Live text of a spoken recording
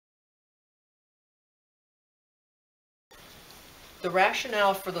The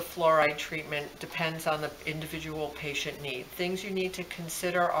rationale for the fluoride treatment depends on the individual patient need. Things you need to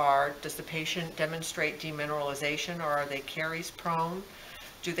consider are, does the patient demonstrate demineralization, or are they caries prone?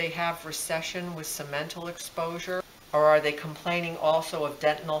 Do they have recession with cemental exposure, or are they complaining also of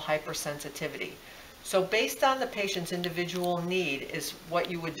dentinal hypersensitivity? So based on the patient's individual need is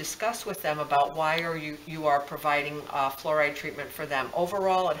what you would discuss with them about why you are providing fluoride treatment for them.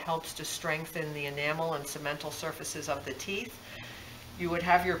 Overall, it helps to strengthen the enamel and cemental surfaces of the teeth. You would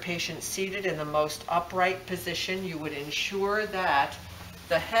have your patient seated in the most upright position. You would ensure that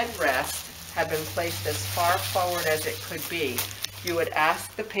the headrest had been placed as far forward as it could be. You would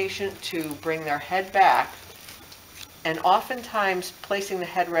ask the patient to bring their head back, and oftentimes placing the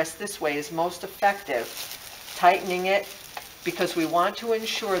headrest this way is most effective, tightening it, because we want to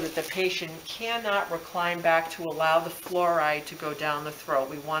ensure that the patient cannot recline back to allow the fluoride to go down the throat.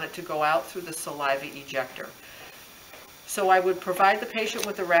 We want it to go out through the saliva ejector. So I would provide the patient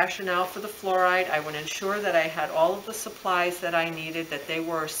with the rationale for the fluoride. I would ensure that I had all of the supplies that I needed, that they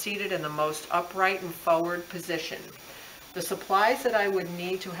were seated in the most upright and forward position. The supplies that I would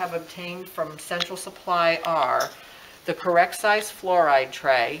need to have obtained from Central Supply are the correct size fluoride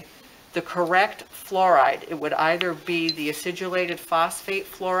tray, the correct fluoride. It would either be the acidulated phosphate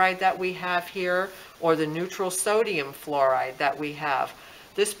fluoride that we have here or the neutral sodium fluoride that we have.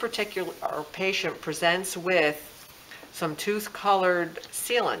 This particular patient presents with some tooth-colored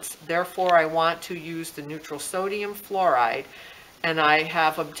sealants. Therefore, I want to use the neutral sodium fluoride, and I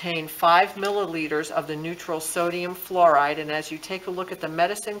have obtained 5 milliliters of the neutral sodium fluoride, and as you take a look at the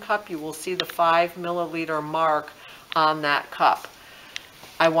medicine cup, you will see the 5 milliliter mark on that cup.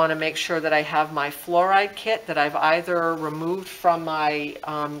 I want to make sure that I have my fluoride kit that I've either removed from my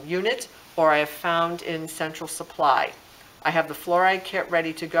unit or I have found in Central Supply. I have the fluoride kit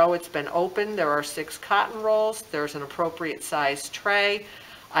ready to go. It's been opened. There are 6 cotton rolls. There's an appropriate size tray.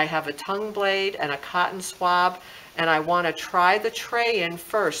 I have a tongue blade and a cotton swab, and I want to try the tray in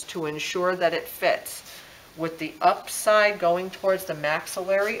first to ensure that it fits. With the upside going towards the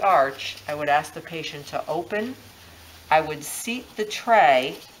maxillary arch, I would ask the patient to open. I would seat the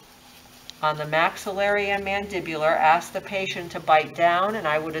tray on the maxillary and mandibular, ask the patient to bite down, and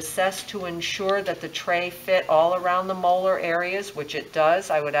I would assess to ensure that the tray fit all around the molar areas, which it does.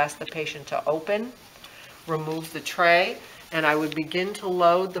 I would ask the patient to open, remove the tray, and I would begin to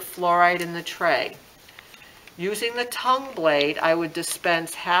load the fluoride in the tray. Using the tongue blade, I would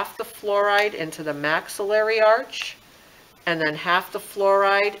dispense half the fluoride into the maxillary arch, and then half the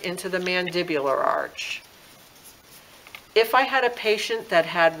fluoride into the mandibular arch. If I had a patient that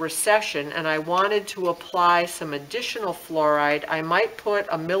had recession and I wanted to apply some additional fluoride, I might put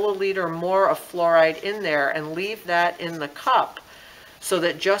a milliliter more of fluoride in there and leave that in the cup so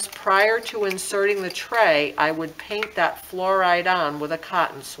that just prior to inserting the tray, I would paint that fluoride on with a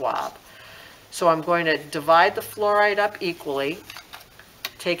cotton swab. So I'm going to divide the fluoride up equally,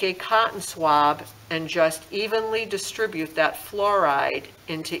 take a cotton swab, and just evenly distribute that fluoride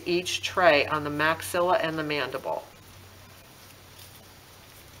into each tray on the maxilla and the mandible.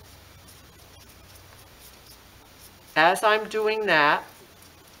 As I'm doing that,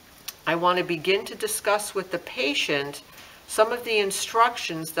 I want to begin to discuss with the patient some of the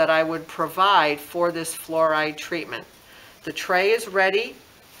instructions that I would provide for this fluoride treatment. The tray is ready,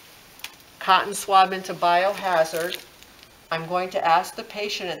 cotton swab into biohazard. I'm going to ask the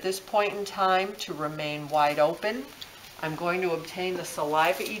patient at this point in time to remain wide open. I'm going to obtain the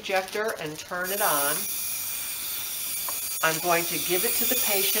saliva ejector and turn it on. I'm going to give it to the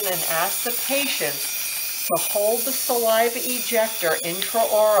patient and ask the patient to hold the saliva ejector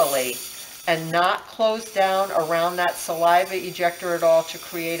intraorally and not close down around that saliva ejector at all to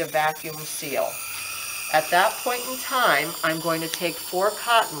create a vacuum seal. At that point in time, I'm going to take 4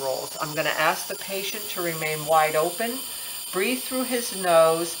 cotton rolls. I'm going to ask the patient to remain wide open, breathe through his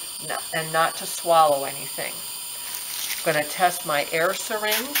nose, and not to swallow anything. I'm going to test my air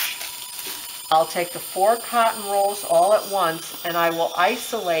syringe. I'll take the 4 cotton rolls all at once, and I will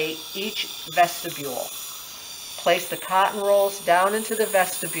isolate each vestibule. Place the cotton rolls down into the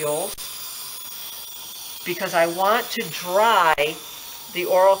vestibules because I want to dry the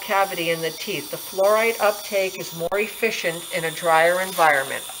oral cavity and the teeth. The fluoride uptake is more efficient in a drier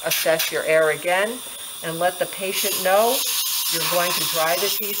environment. Assess your air again and let the patient know you're going to dry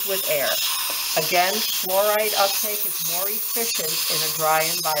the teeth with air. Again, fluoride uptake is more efficient in a dry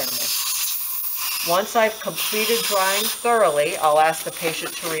environment. Once I've completed drying thoroughly, I'll ask the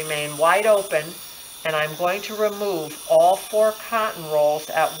patient to remain wide open, and I'm going to remove all 4 cotton rolls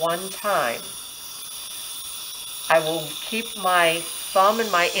at one time. I will keep my thumb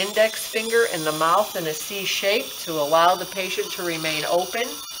and my index finger in the mouth in a C shape to allow the patient to remain open.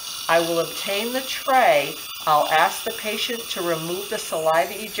 I will obtain the tray. I'll ask the patient to remove the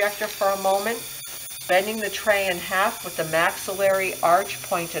saliva ejector for a moment, bending the tray in half with the maxillary arch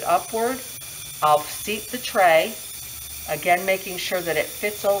pointed upward. I'll seat the tray, again making sure that it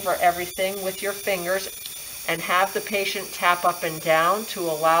fits over everything with your fingers, and have the patient tap up and down to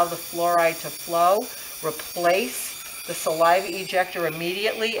allow the fluoride to flow. Replace the saliva ejector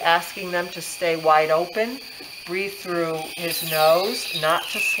immediately, asking them to stay wide open. Breathe through his nose, not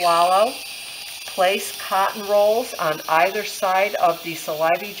to swallow. Place cotton rolls on either side of the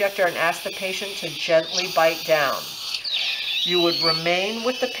saliva ejector and ask the patient to gently bite down. You would remain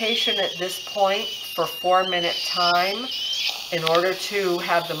with the patient at this point for 4-minute time in order to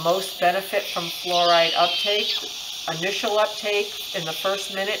have the most benefit from fluoride uptake. Initial uptake in the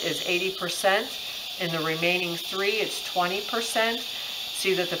first minute is 80%. In the remaining 3, it's 20%.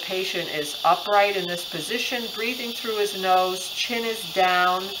 See that the patient is upright in this position, breathing through his nose, chin is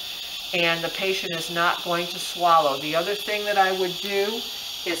down, and the patient is not going to swallow. The other thing that I would do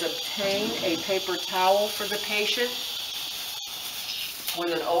is obtain a paper towel for the patient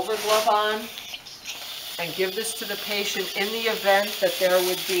with an overglove on and give this to the patient in the event that there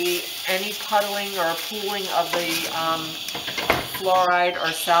would be any puddling or pooling of the fluoride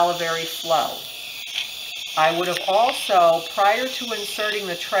or salivary flow. I would have also, prior to inserting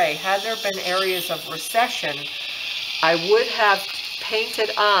the tray, had there been areas of recession, I would have painted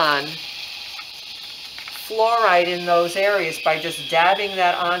on fluoride in those areas by just dabbing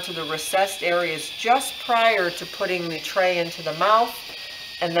that onto the recessed areas just prior to putting the tray into the mouth,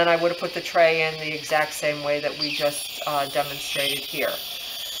 and then I would have put the tray in the exact same way that we just demonstrated here.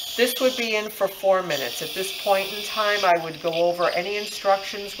 This would be in for 4 minutes. At this point in time, I would go over any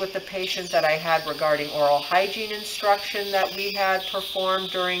instructions with the patient that I had regarding oral hygiene instruction that we had performed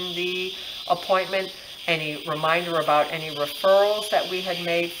during the appointment, any reminder about any referrals that we had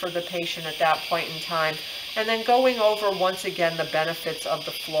made for the patient at that point in time, and then going over once again the benefits of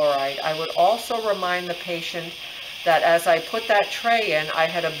the fluoride. I would also remind the patient that as I put that tray in, I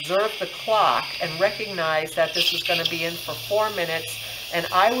had observed the clock and recognized that this was going to be in for 4 minutes, and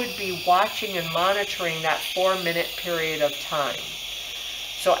I would be watching and monitoring that 4-minute period of time.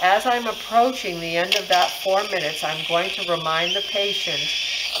 So as I'm approaching the end of that 4 minutes, I'm going to remind the patient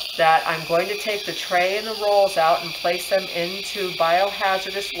that I'm going to take the tray and the rolls out and place them into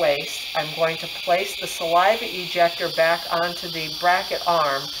biohazardous waste. I'm going to place the saliva ejector back onto the bracket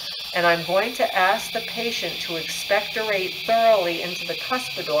arm, and I'm going to ask the patient to expectorate thoroughly into the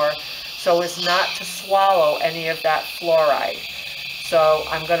cuspidor so as not to swallow any of that fluoride. So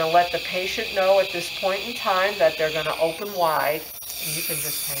I'm going to let the patient know at this point in time that they're going to open wide. And you can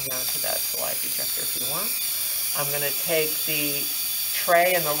just hang on to that saliva ejector if you want. I'm going to take the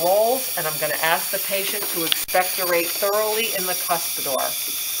tray and the rolls, and I'm going to ask the patient to expectorate thoroughly in the cuspidor.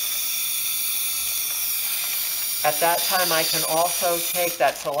 At that time, I can also take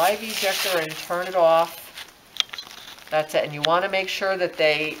that saliva ejector and turn it off. That's it. And you want to make sure that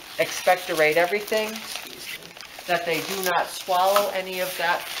they expectorate everything, that they do not swallow any of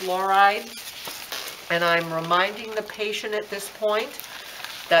that fluoride. And I'm reminding the patient at this point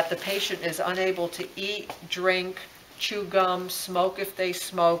that the patient is unable to eat, drink, chew gum, smoke if they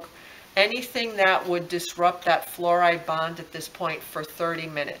smoke, anything that would disrupt that fluoride bond at this point for 30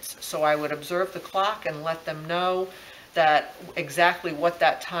 minutes. So I would observe the clock and let them know that exactly what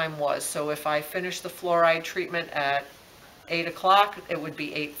that time was. So if I finished the fluoride treatment at 8 o'clock, it would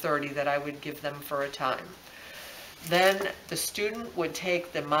be 8:30 that I would give them for a time. Then the student would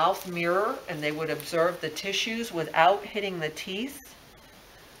take the mouth mirror and they would observe the tissues without hitting the teeth,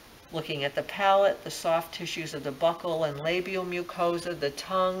 looking at the palate, the soft tissues of the buccal and labial mucosa, the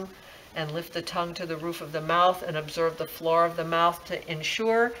tongue, and lift the tongue to the roof of the mouth and observe the floor of the mouth to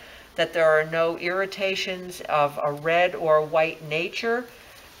ensure that there are no irritations of a red or white nature.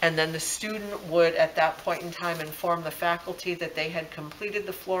 And then the student would at that point in time inform the faculty that they had completed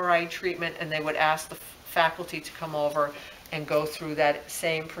the fluoride treatment, and they would ask the faculty to come over and go through that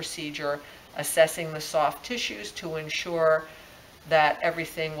same procedure, assessing the soft tissues to ensure that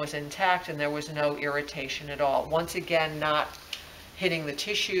everything was intact and there was no irritation at all. Once again, not hitting the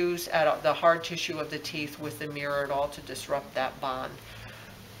tissues, the hard tissue of the teeth with the mirror at all to disrupt that bond.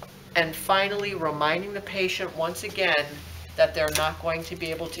 And finally, reminding the patient once again that they're not going to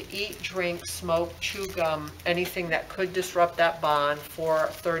be able to eat, drink, smoke, chew gum, anything that could disrupt that bond for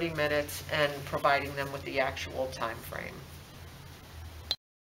 30 minutes, and providing them with the actual time frame.